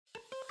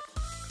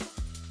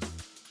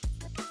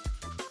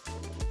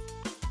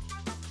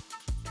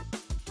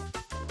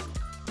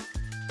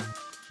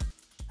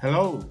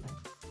Hello,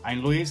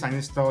 I'm Luis.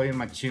 I'm studying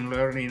machine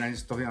learning. I'm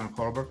studying at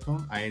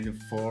Holberton. I'm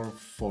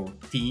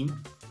 414.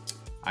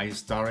 I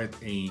started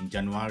in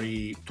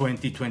January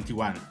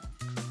 2021.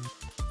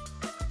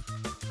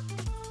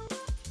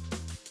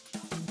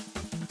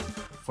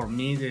 For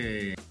me,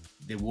 the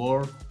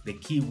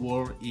key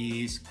word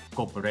is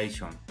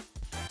cooperation.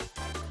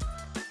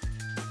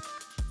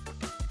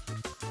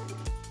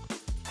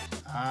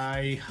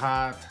 I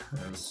had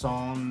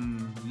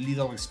some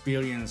little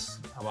experience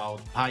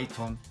about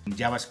Python and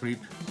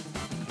JavaScript.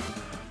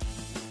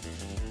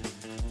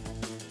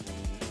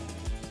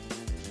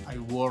 I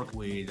work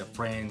with a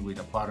friend, with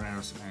the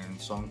partners, and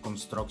some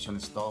construction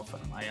stuff.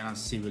 I am a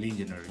civil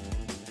engineer.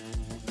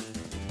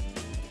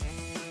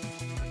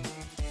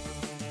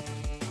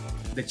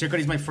 The checker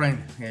is my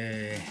friend.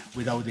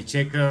 Without the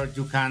checker,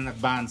 you can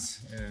advance.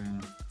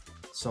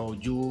 So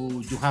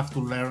you have to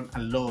learn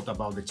a lot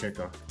about the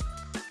checker.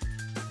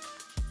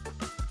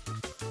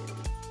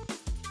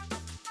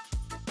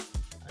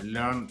 I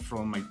learned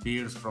from my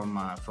peers, from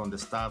the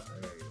staff.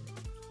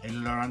 I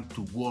learned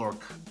to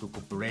work, to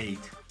cooperate,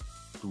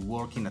 to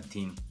work in a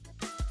team.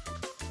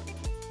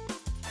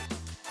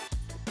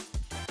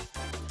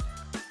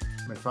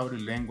 My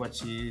favorite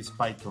language is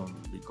Python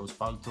because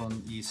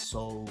Python is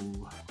so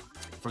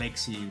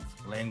flexible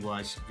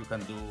language. You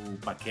can do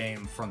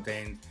backend,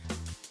 frontend.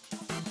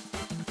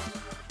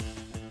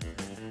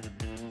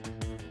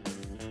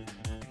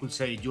 I could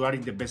say you are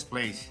in the best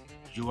place.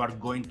 You are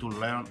going to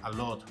learn a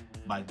lot,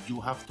 but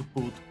you have to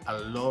put a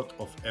lot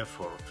of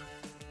effort.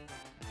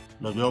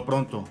 Los veo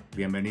pronto.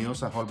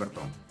 Bienvenidos a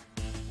Holberton.